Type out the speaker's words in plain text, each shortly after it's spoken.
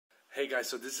Hey guys,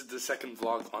 so this is the second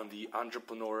vlog on the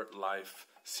Entrepreneur Life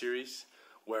series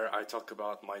where I talk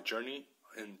about my journey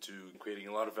into creating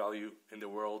a lot of value in the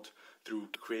world through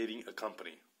creating a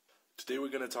company. Today we're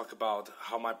going to talk about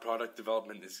how my product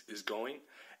development is going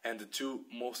and the two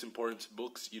most important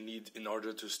books you need in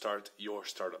order to start your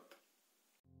startup.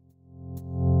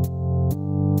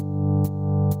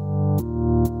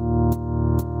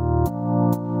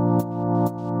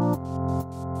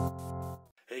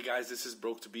 Hey guys, this is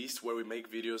Broke to Beast, where we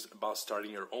make videos about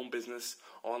starting your own business,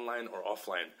 online or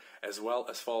offline, as well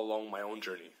as follow along my own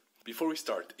journey. Before we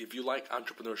start, if you like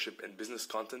entrepreneurship and business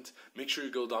content, make sure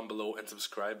you go down below and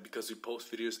subscribe because we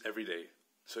post videos every day.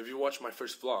 So if you watched my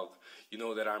first vlog, you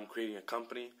know that I'm creating a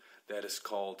company that is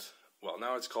called,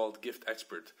 now it's called Gift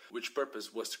Expert, which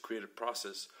purpose was to create a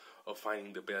process of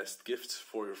finding the best gifts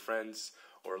for your friends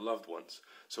or loved ones.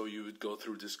 So you would go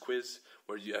through this quiz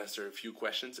where you answer a few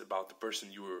questions about the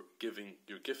person you were giving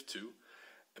your gift to,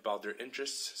 about their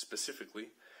interests specifically,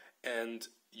 and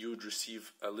you would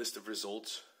receive a list of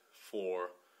results for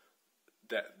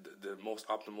the most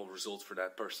optimal results for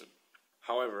that person.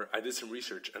 However, I did some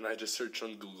research and I just searched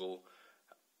on Google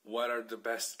what are the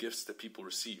best gifts that people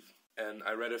receive. And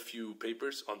I read a few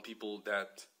papers on people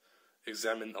that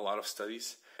examined a lot of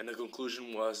studies, and the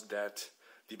conclusion was that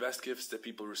the best gifts that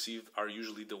people receive are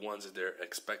usually the ones that they're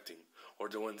expecting or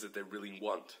the ones that they really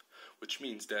want, which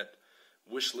means that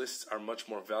wish lists are much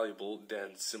more valuable than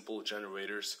simple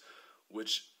generators,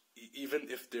 which even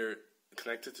if they're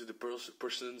connected to the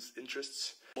person's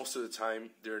interests, most of the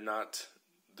time they're not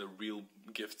the real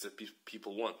gifts that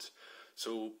people want.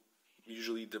 So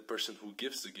usually the person who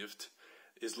gives the gift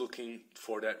is looking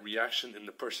for that reaction in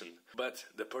the person, but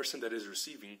the person that is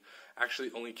receiving actually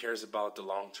only cares about the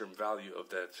long-term value of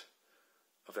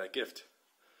that gift.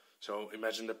 So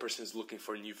imagine the person is looking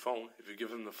for a new phone. If you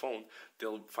give them the phone,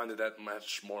 they'll find it that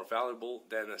much more valuable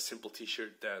than a simple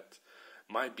t-shirt that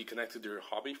might be connected to your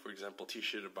hobby. For example,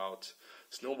 t-shirt about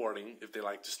snowboarding if they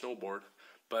like to snowboard,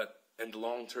 but in the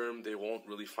long term they won't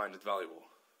really find it valuable.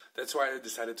 That's why I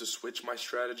decided to switch my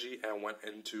strategy and went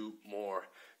into more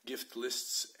gift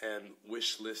lists and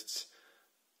wish lists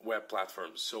web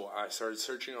platforms. So I started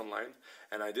searching online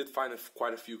and I did find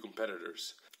quite a few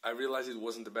competitors. I realized it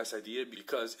wasn't the best idea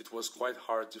because it was quite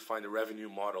hard to find a revenue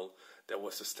model that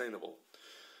was sustainable.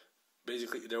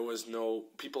 Basically, there was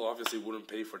people obviously wouldn't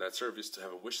pay for that service to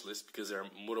have a wish list because there are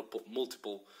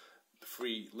multiple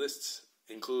free lists,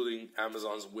 including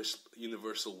Amazon's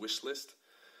universal wish list.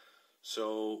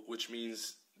 So, which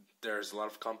means there's a lot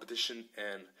of competition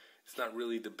and it's not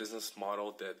really the business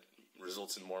model that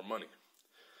results in more money.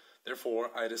 Therefore,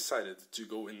 I decided to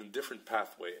go in a different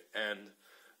pathway and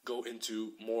go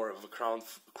into more of a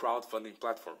crowdfunding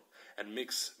platform and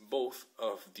mix both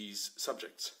of these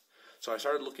subjects. So I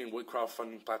started looking what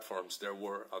crowdfunding platforms there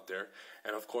were out there,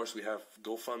 and of course we have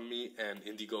GoFundMe and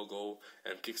Indiegogo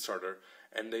and Kickstarter,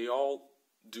 and they all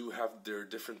do have their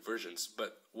different versions,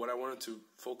 but what I wanted to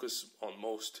focus on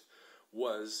most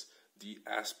was the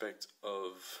aspect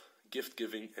of gift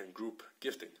giving and group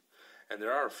gifting. And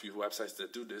there are a few websites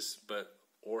that do this,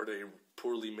 or they're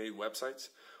poorly made websites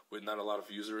with not a lot of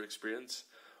user experience,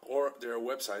 or there are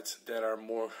websites that are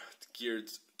more geared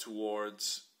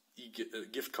towards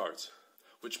gift cards,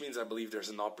 which means I believe there's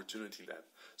an opportunity in that.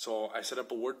 So I set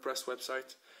up a WordPress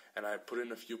website and I put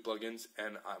in a few plugins,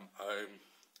 and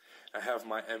I have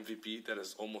my MVP that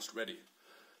is almost ready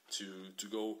to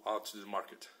go out to the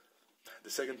market.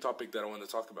 The second topic that I want to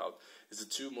talk about is the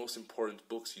two most important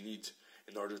books you need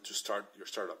in order to start your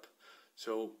startup.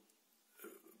 So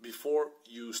before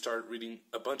you start reading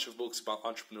a bunch of books about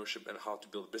entrepreneurship and how to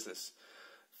build a business,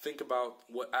 think about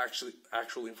what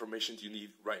actual information do you need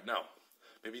right now.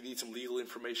 Maybe you need some legal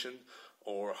information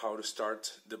or how to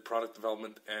start the product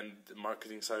development and the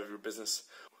marketing side of your business.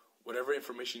 Whatever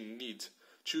information you need,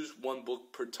 choose one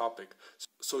book per topic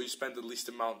so you spend the least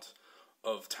amount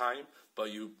of time,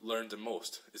 but you learn the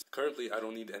most. Currently, I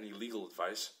don't need any legal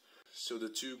advice, so the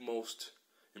two most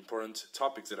important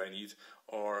topics that I need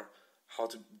are how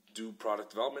to do product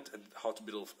development and how to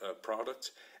build a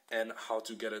product and how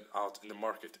to get it out in the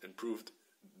market and prove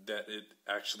that it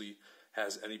actually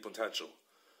has any potential.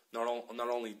 Not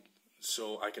only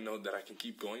so I can know that I can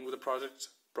keep going with the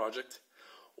project,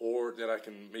 or that I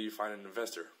can maybe find an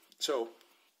investor. So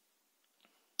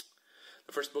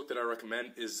the first book that I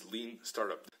recommend is Lean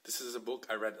Startup. This is a book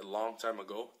I read a long time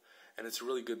ago, and it's a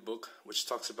really good book which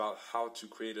talks about how to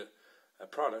create a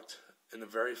product in a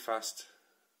very fast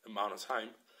amount of time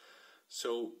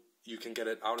so you can get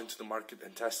it out into the market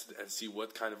and test it and see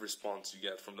what kind of response you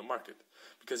get from the market.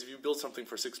 Because if you build something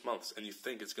for 6 months and you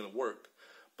think it's going to work,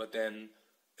 but then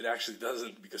it actually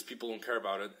doesn't, because people don't care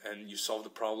about it, and you solve the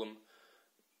problem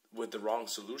with the wrong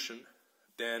solution,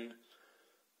 then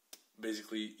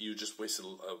basically you just wasted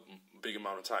a big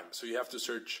amount of time. So you have to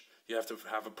search, you have to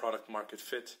have a product market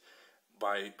fit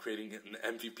by creating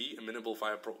an MVP, a minimal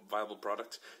viable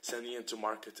product, sending it to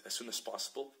market as soon as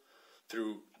possible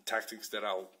through tactics that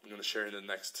I'm going to share in the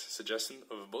next suggestion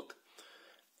of a book.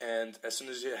 And as soon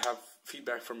as you have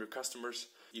feedback from your customers,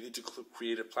 you need to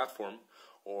create a platform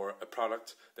or a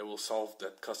product that will solve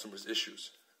that customer's issues,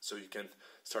 so you can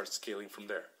start scaling from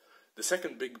there. The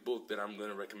second big book that I'm going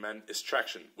to recommend is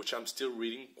Traction, which I'm still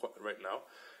reading right now.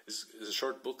 It's a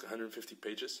short book, 150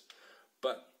 pages,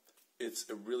 but it's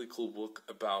a really cool book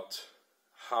about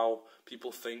how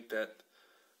people think that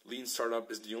Lean Startup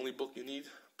is the only book you need,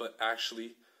 but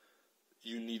actually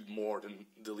you need more than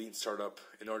the Lean Startup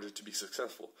in order to be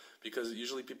successful. Because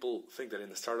usually people think that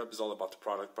in a startup is all about the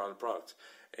product,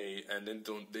 and then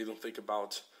they don't think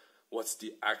about what's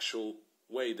the actual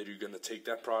way that you're going to take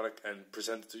that product and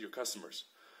present it to your customers.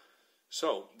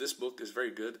 So this book is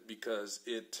very good because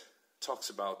it talks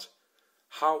about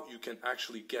how you can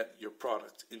actually get your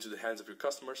product into the hands of your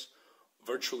customers,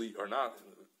 virtually or not,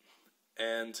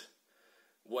 and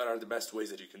what are the best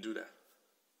ways that you can do that.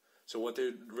 So what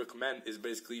they recommend is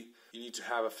basically you need to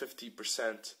have a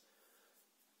 50%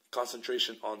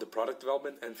 concentration on the product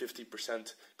development and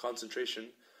 50% concentration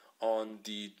on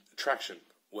the traction,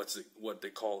 what they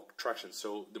call traction.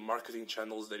 So the marketing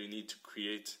channels that you need to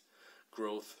create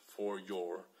growth for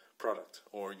your product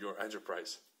or your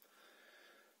enterprise.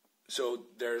 So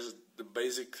there's the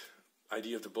basic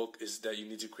idea of the book is that you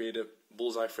need to create a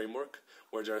bullseye framework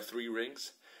where there are 3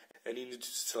 rings, and you need to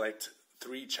select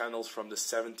 3 channels from the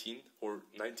 17 or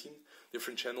 19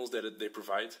 different channels that they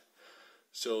provide.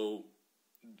 So,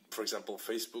 for example,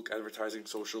 Facebook advertising,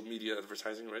 social media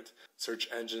advertising, right? Search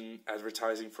engine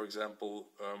advertising, for example,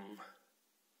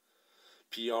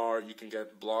 PR, you can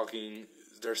get blogging.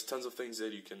 There's tons of things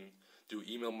that you can do,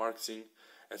 email marketing.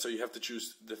 And so you have to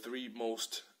choose the 3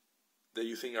 most that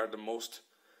you think are the most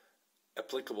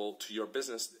applicable to your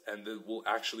business and that will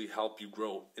actually help you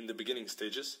grow in the beginning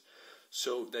stages,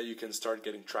 so that you can start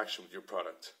getting traction with your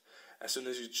product. As soon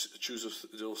as you choose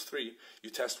those 3, you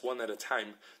test one at a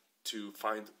time to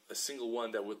find a single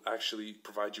one that will actually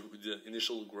provide you with the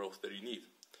initial growth that you need.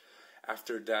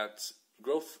 After that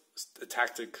growth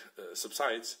tactic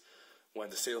subsides, when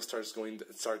the sales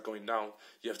start going down,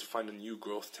 you have to find a new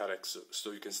growth tactic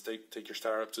so you can take your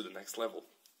startup to the next level.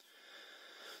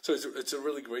 So it's a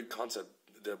really great concept,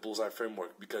 the bullseye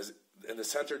framework, because in the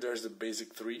center there's the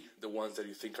basic 3, the ones that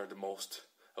you think are the most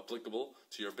applicable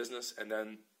to your business, and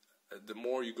then the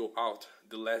more you go out,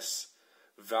 the less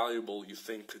valuable you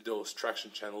think those traction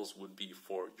channels would be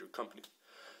for your company.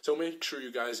 So make sure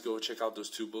you guys go check out those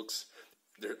 2 books.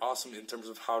 They're awesome in terms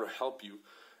of how to help you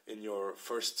in your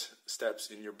first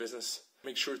steps in your business.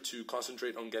 Make sure to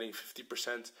concentrate on getting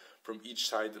 50% from each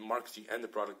side, the marketing and the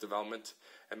product development,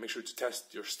 and make sure to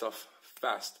test your stuff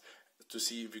fast to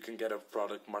see if you can get a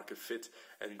product market fit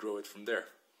and grow it from there.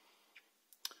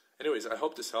 Anyways, I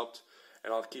hope this helped,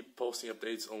 and I'll keep posting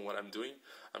updates on what I'm doing.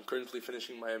 I'm currently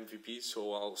finishing my MVP,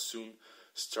 so I'll soon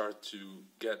start to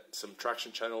get some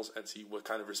traction channels and see what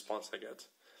kind of response I get.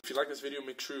 If you like this video,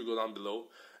 make sure you go down below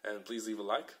and please leave a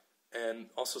like, and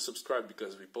also subscribe,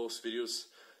 because we post videos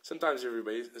sometimes every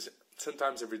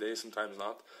day, sometimes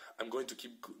not. I'm going to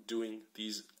keep doing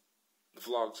these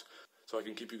vlogs so I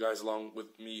can keep you guys along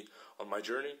with me on my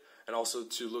journey, and also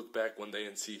to look back one day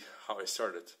and see how I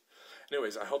started.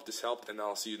 Anyways, I hope this helped, and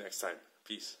I'll see you next time.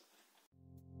 Peace.